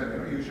person has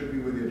said, you should be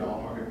with your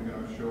dog,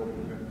 and show.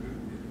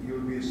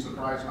 You'll be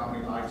surprised how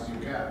many likes you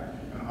get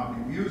and how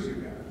many views you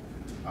get.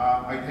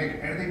 I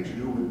think anything to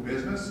do with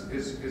business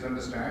is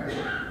understandable.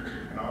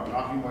 You know,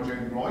 talking about your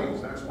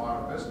employees, that's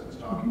part of business.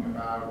 Talking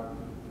about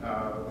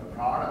the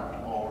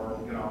product, or,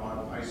 you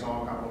know, I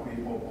saw a couple of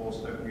people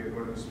post that we are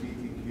going to be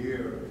speaking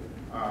here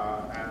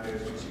at the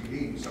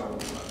CCD. So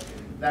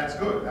that's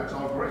good, that's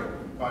all great.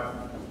 But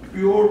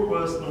pure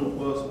personal,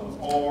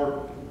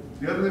 or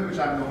the other thing which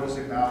I'm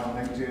noticing now on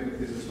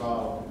LinkedIn is as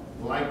well,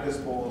 like this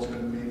post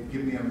and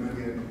give me a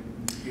million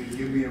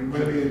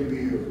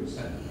views.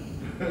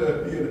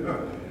 You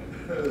know,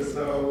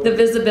 so The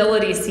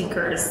visibility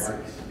seekers.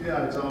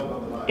 yeah, it's all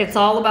about the likes. It's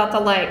all about the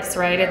likes,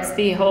 right? It's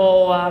the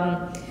whole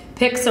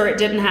pics or it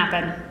didn't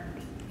happen.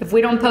 If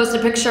we don't post a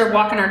picture of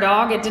walking our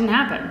dog, it didn't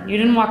happen. You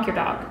didn't walk your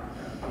dog.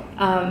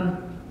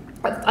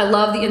 I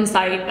love the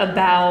insight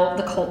about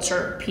the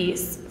culture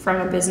piece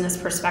from a business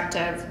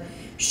perspective,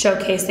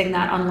 showcasing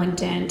that on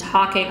LinkedIn,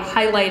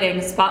 highlighting,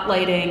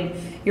 spotlighting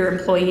your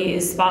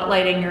employees,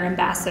 spotlighting your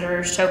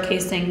ambassadors,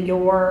 showcasing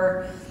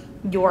your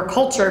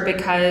culture,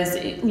 because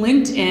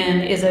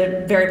LinkedIn is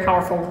a very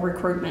powerful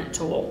recruitment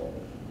tool.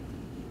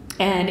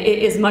 And it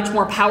is much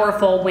more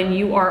powerful when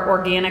you are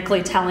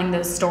organically telling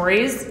those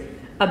stories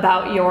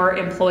about your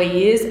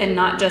employees and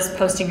not just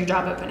posting your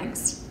job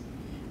openings,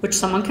 which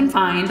someone can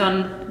find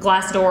on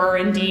Glassdoor or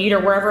Indeed or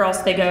wherever else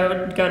they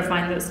go to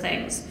find those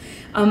things.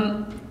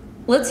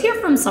 Let's hear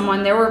from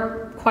someone. There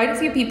were quite a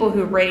few people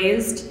who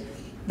raised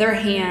their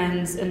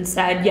hands and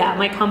said, yeah,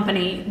 my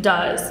company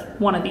does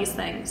one of these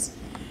things.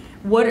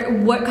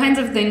 What kinds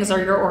of things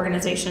are your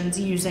organizations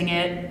using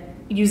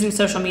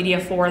social media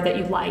for that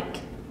you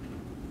like?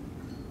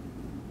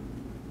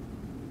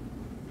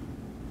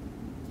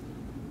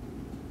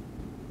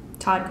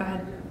 Todd, go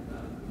ahead.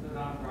 The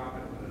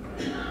nonprofit,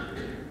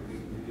 we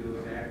do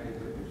exactly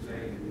what you're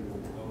saying. We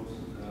will post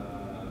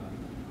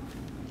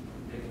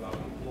things about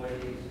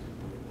employees,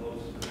 we'll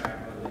post the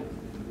fact about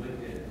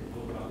LinkedIn,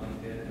 we'll post about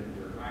LinkedIn if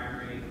we're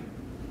hiring.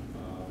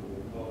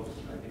 We'll post,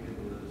 I think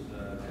it was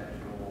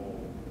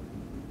National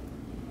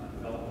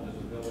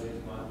Development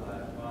Disabilities Month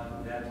last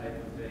month, that type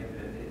of thing.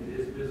 That it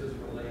is business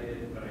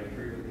related, but I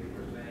agree with you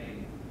for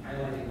saying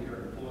highlighting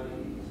your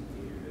employees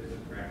in your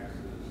business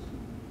practices,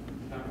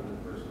 not only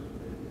personal.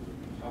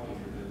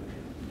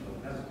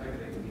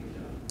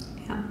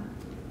 Yeah.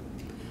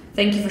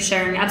 Thank you for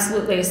sharing.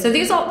 Absolutely. So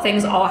these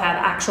things all have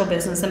actual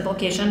business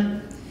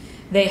implication.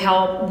 They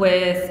help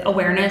with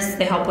awareness.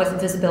 They help with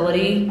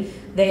visibility.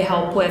 They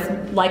help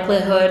with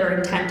likelihood or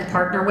intent to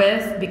partner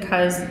with,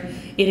 because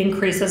it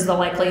increases the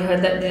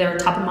likelihood that they're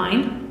top of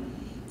mind.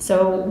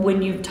 So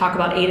when you talk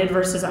about aided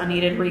versus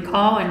unaided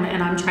recall,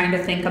 and I'm trying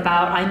to think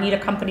about, I need a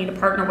company to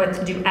partner with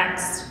to do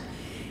X.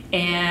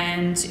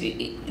 And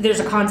there's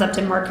a concept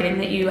in marketing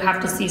that you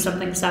have to see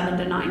something 7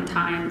 to 9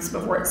 times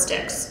before it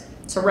sticks.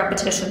 So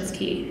repetition's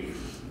key.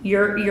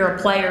 You're a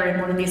player in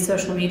one of these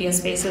social media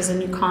spaces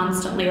and you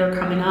constantly are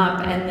coming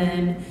up, and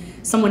then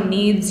someone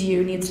needs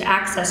to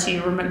access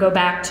you. Go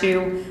back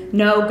to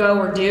know, go,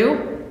 or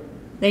do.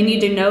 They need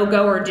to know,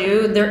 go, or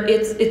do.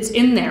 It's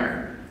in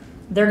there.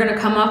 They're gonna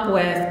come up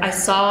with, I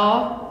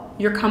saw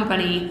your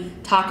company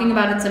talking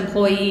about its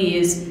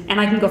employees and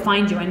I can go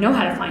find you. I know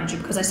how to find you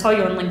because I saw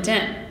you on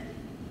LinkedIn.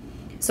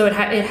 So it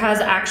has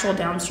actual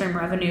downstream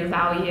revenue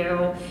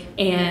value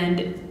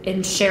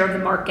and share of the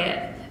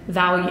market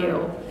value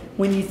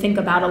when you think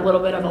about a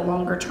little bit of a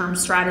longer term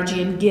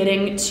strategy and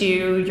getting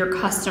to your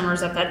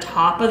customers at the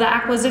top of the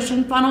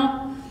acquisition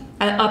funnel,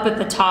 up at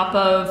the top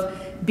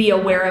of be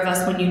aware of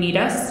us when you need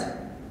us,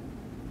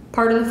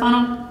 part of the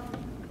funnel.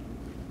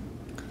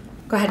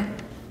 Go ahead.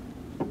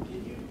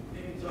 Can you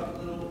maybe talk a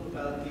little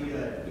about the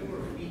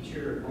newer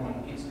feature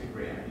on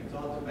Instagram? You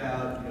talked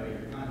about,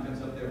 your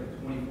content's up there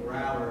for 24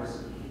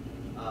 hours.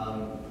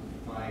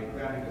 My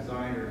graphic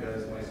designer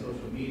does my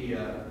social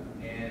media,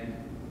 and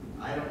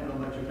I don't know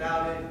much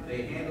about it.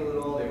 They handle it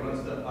all. They run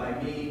stuff by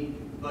me,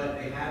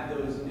 but they have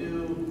those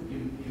new.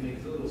 You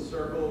make a little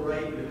circle,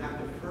 right? You have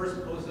to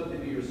first post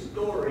something to your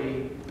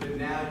story, but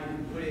now you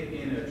can put it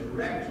in a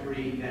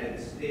directory that it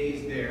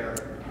stays there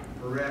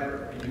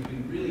forever, and you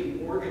can really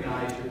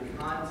organize your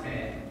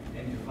content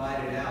and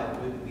divide it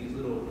out with these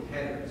little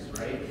headers,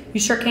 right? You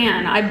sure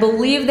can. I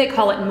believe they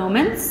call it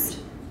moments.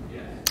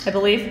 Yes. I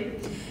believe.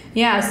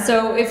 Yeah,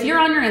 so if you're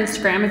on your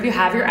Instagram, if you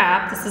have your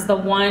app, this is the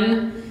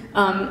one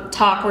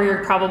talk where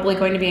you're probably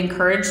going to be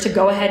encouraged to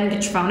go ahead and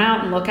get your phone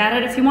out and look at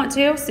it if you want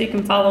to, so you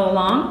can follow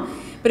along.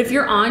 But if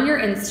you're on your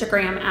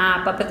Instagram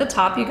app, up at the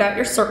top you got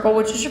your circle,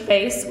 which is your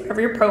face, whatever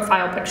your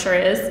profile picture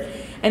is,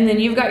 and then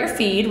you've got your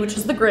feed, which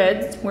is the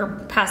grids. We're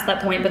past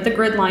that point, but the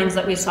grid lines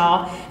that we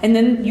saw. And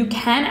then you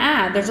can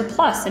add, there's a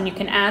plus, and you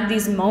can add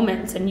these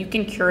moments and you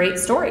can curate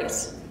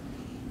stories.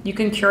 You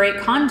can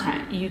curate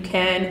content. You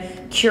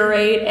can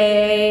curate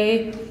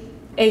a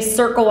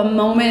circle, a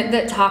moment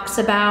that talks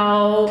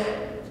about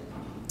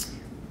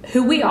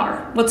who we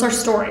are. What's our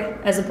story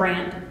as a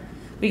brand?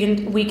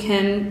 We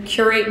can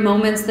curate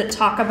moments that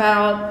talk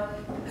about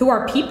who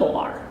our people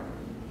are.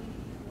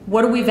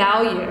 What do we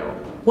value?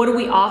 What do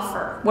we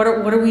offer? What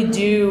do we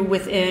do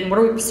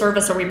within,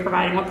 service are we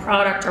providing? What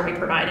product are we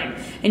providing?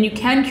 And you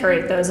can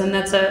curate those, and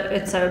it's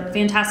a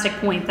fantastic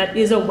point. That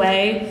is a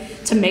way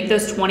to make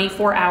those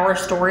 24-hour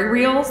story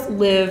reels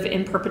live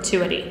in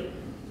perpetuity.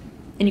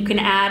 And you can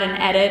add and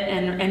edit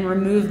and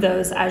remove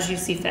those as you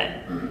see fit.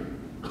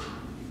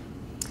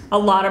 A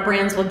lot of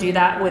brands will do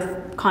that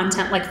with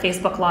content like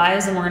Facebook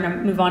Lives, and we're going to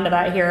move on to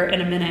that here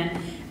in a minute.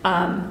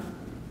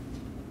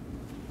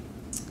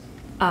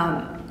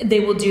 They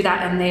will do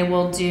that, and they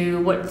will do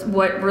what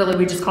really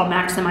we just call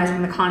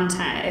maximizing the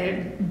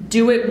content.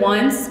 Do it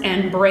once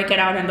and break it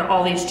out into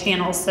all these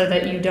channels so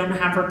that you don't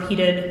have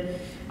repeated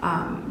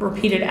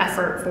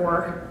effort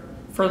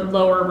for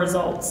lower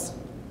results.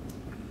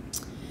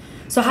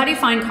 So how do you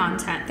find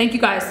content? Thank you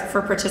guys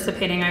for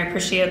participating. I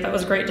appreciate it. That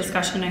was a great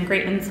discussion and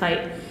great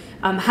insight.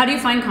 How do you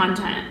find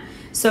content?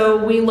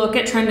 So we look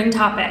at trending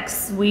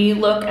topics. We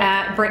look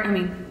at,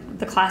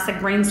 the classic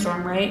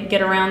brainstorm, right?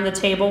 Get around the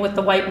table with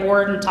the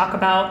whiteboard and talk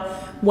about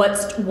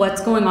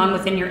what's going on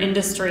within your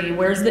industry.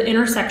 Where's the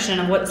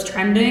intersection of what's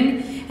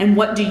trending, and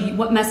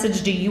what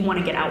message do you want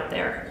to get out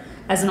there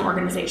as an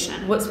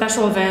organization? What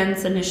special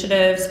events,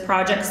 initiatives,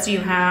 projects do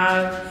you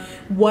have?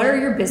 What are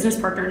your business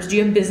partners? Do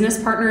you have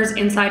business partners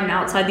inside and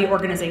outside the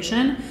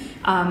organization?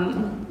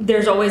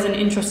 There's always an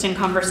interesting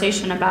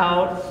conversation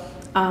about,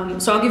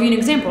 so I'll give you an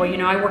example.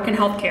 I work in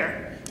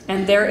healthcare,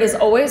 and there is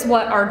always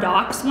what our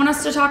docs want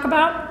us to talk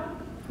about,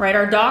 right?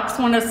 Our docs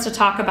want us to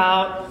talk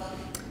about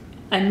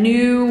a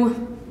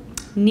new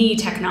knee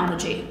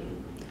technology,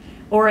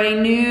 or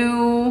a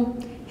new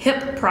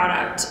hip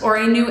product, or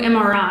a new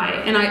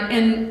MRI,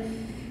 and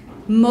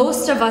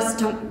most of us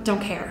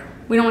don't care.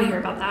 We don't want to hear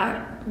about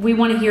that. We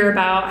want to hear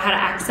about how to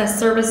access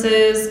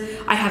services.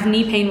 I have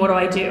knee pain, what do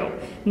I do?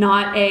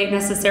 Not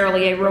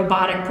necessarily a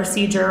robotic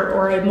procedure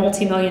or a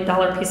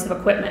multi-million-dollar piece of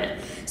equipment.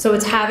 So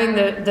it's having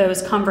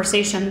those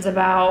conversations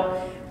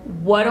about,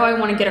 what do I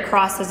want to get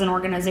across as an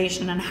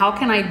organization, and how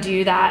can I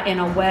do that in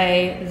a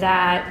way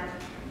that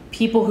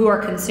people who are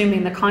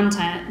consuming the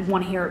content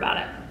want to hear about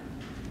it?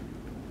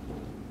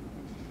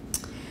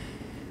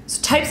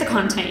 So types of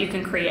content you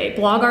can create.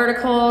 Blog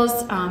articles.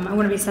 I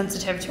want to be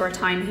sensitive to our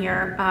time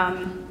here.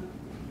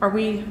 Are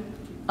we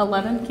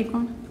 11? Keep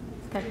going.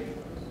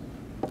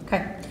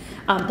 Okay.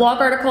 Blog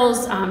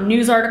articles,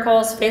 news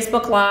articles,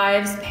 Facebook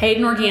Lives, paid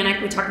and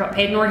organic. We talked about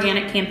paid and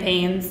organic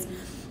campaigns.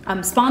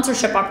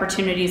 Sponsorship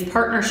opportunities,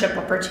 partnership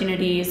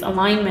opportunities,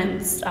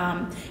 alignments,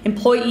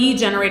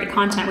 employee-generated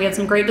content. We had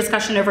some great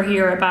discussion over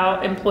here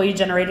about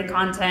employee-generated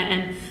content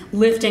and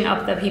lifting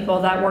up the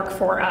people that work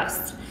for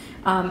us.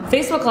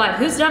 Facebook Live.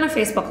 Who's done a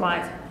Facebook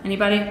Live?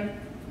 Anybody?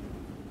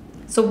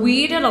 So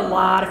we did a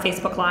lot of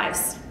Facebook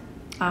Lives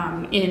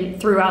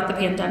throughout the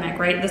pandemic,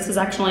 right? This is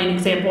actually an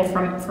example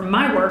from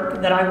my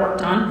work that I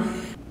worked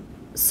on.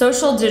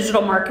 Social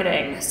digital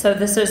marketing. So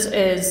this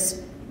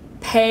is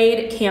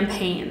paid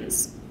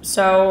campaigns.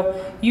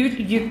 So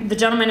the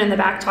gentleman in the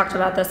back talked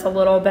about this a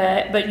little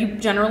bit, but you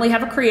generally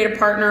have a creative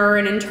partner or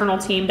an internal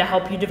team to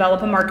help you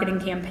develop a marketing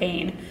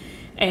campaign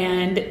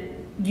and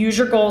use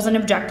your goals and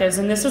objectives.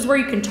 And this is where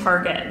you can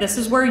target. This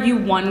is where you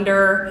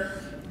wonder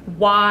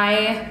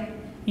why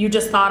you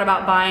just thought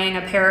about buying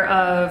a pair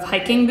of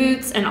hiking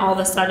boots, and all of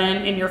a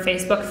sudden in your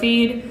Facebook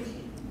feed,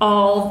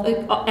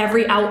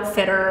 every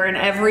outfitter and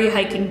every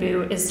hiking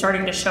boot is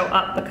starting to show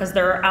up because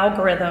there are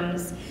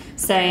algorithms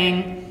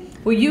saying,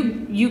 well,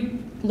 you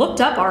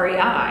looked up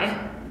REI,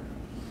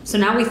 so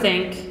now we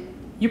think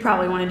you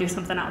probably want to do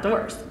something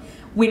outdoors.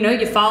 We know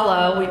you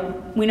follow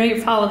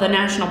the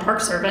National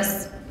Park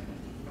Service.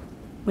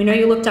 We know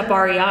you looked up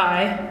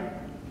REI.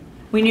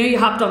 We knew you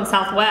hopped on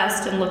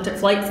Southwest and looked at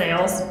flight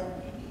sales.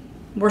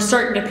 We're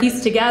starting to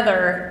piece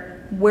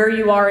together where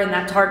you are in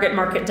that target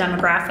market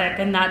demographic,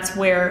 and that's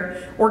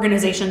where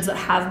organizations that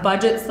have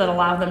budgets that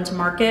allow them to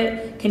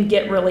market can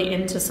get really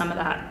into some of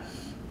that.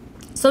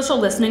 Social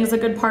listening is a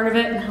good part of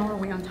it. And how are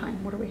we on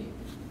time? What are we?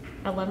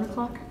 11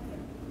 o'clock?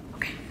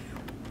 Okay.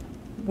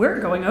 We're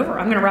going over.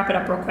 I'm going to wrap it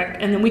up real quick,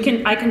 and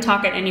then I can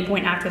talk at any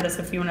point after this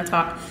if you want to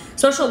talk.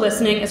 Social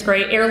listening is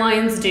great.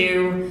 Airlines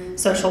do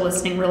social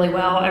listening really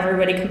well.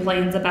 Everybody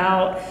complains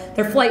about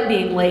their flight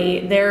being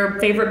late, their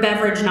favorite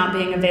beverage not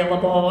being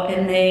available,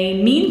 and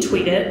they mean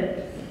tweet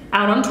it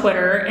out on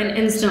Twitter, and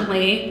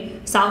instantly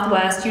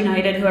Southwest,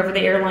 United, whoever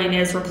the airline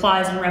is,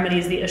 replies and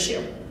remedies the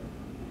issue.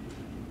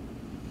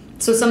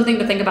 So something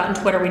to think about in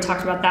Twitter, we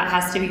talked about that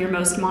has to be your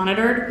most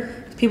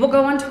monitored. People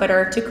go on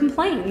Twitter to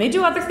complain. They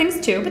do other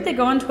things too, but they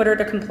go on Twitter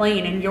to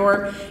complain, and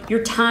your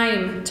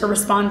time to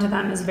respond to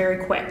them is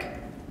very quick.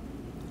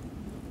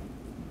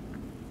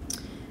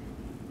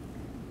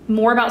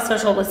 More about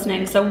social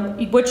listening. So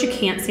what you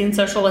can't see in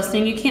social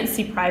listening, you can't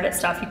see private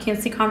stuff. You can't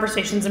see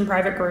conversations in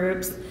private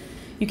groups.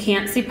 You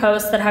can't see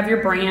posts that have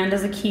your brand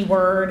as a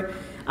keyword.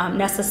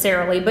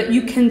 Necessarily, but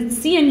you can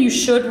see and you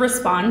should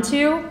respond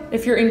to,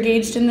 if you're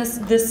engaged in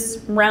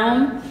this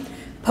realm,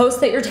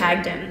 posts that you're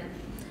tagged in.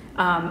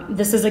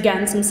 This is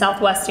again some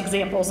Southwest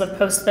examples of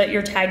posts that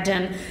you're tagged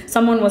in.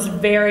 Someone was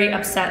very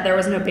upset there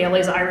was no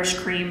Bailey's Irish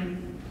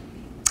Cream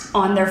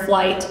on their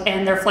flight,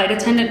 and their flight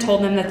attendant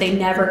told them that they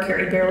never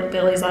carried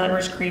Bailey's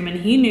Irish Cream, and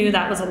he knew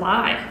that was a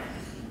lie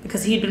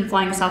because he'd been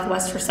flying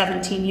Southwest for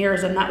 17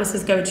 years and that was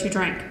his go-to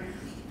drink.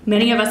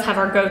 Many of us have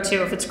our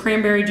go-to. If it's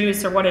cranberry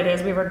juice or what it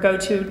is, we have our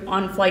go-to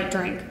on-flight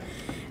drink.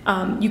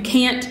 What you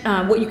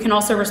can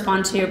also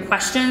respond to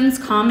questions,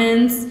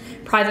 comments,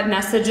 private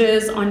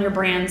messages on your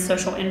brand's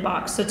social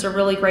inbox. So it's a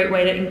really great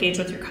way to engage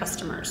with your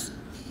customers.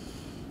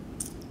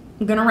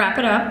 I'm gonna wrap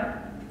it up.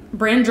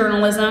 Brand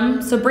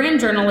journalism. So brand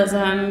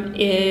journalism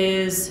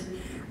is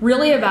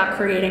really about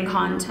creating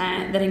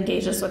content that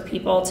engages with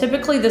people.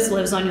 Typically this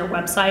lives on your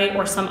website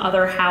or some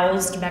other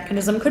housed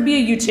mechanism. Could be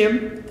a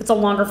YouTube, it's a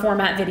longer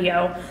format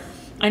video.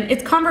 And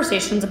it's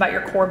conversations about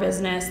your core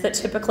business that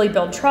typically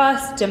build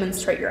trust,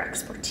 demonstrate your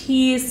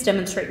expertise,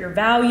 demonstrate your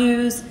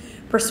values,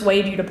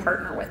 persuade you to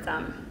partner with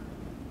them.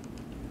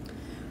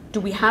 Do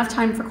we have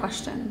time for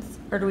questions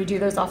or do we do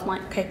those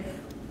offline? Okay,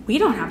 we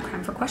don't have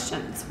time for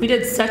questions. We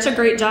did such a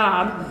great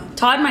job.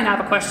 Todd might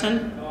have a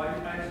question. No, I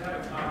just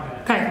have a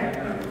comment.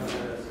 Okay.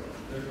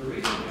 The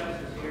reason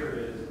Jess is here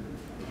is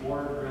the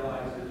board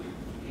realizes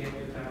you can't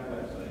just have a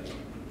website.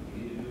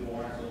 You need to do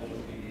more on social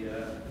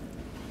media.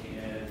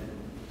 And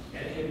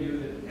any of you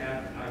that have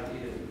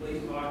ideas,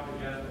 please talk to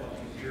Jess while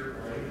she's here,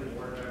 or any of the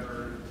board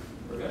members.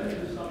 We're going to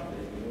do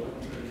something. We're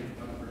looking for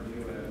input from you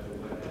as to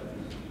what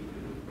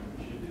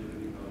we should do to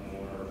become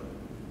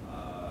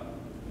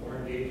more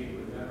engaging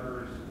with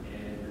members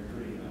and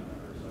recruiting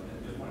members. So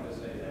I just wanted to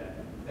say that.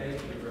 Thank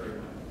you very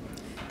much.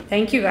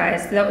 Thank you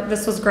guys.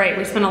 This was great.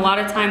 We spent a lot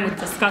of time with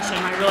discussion.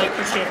 I really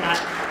appreciate that.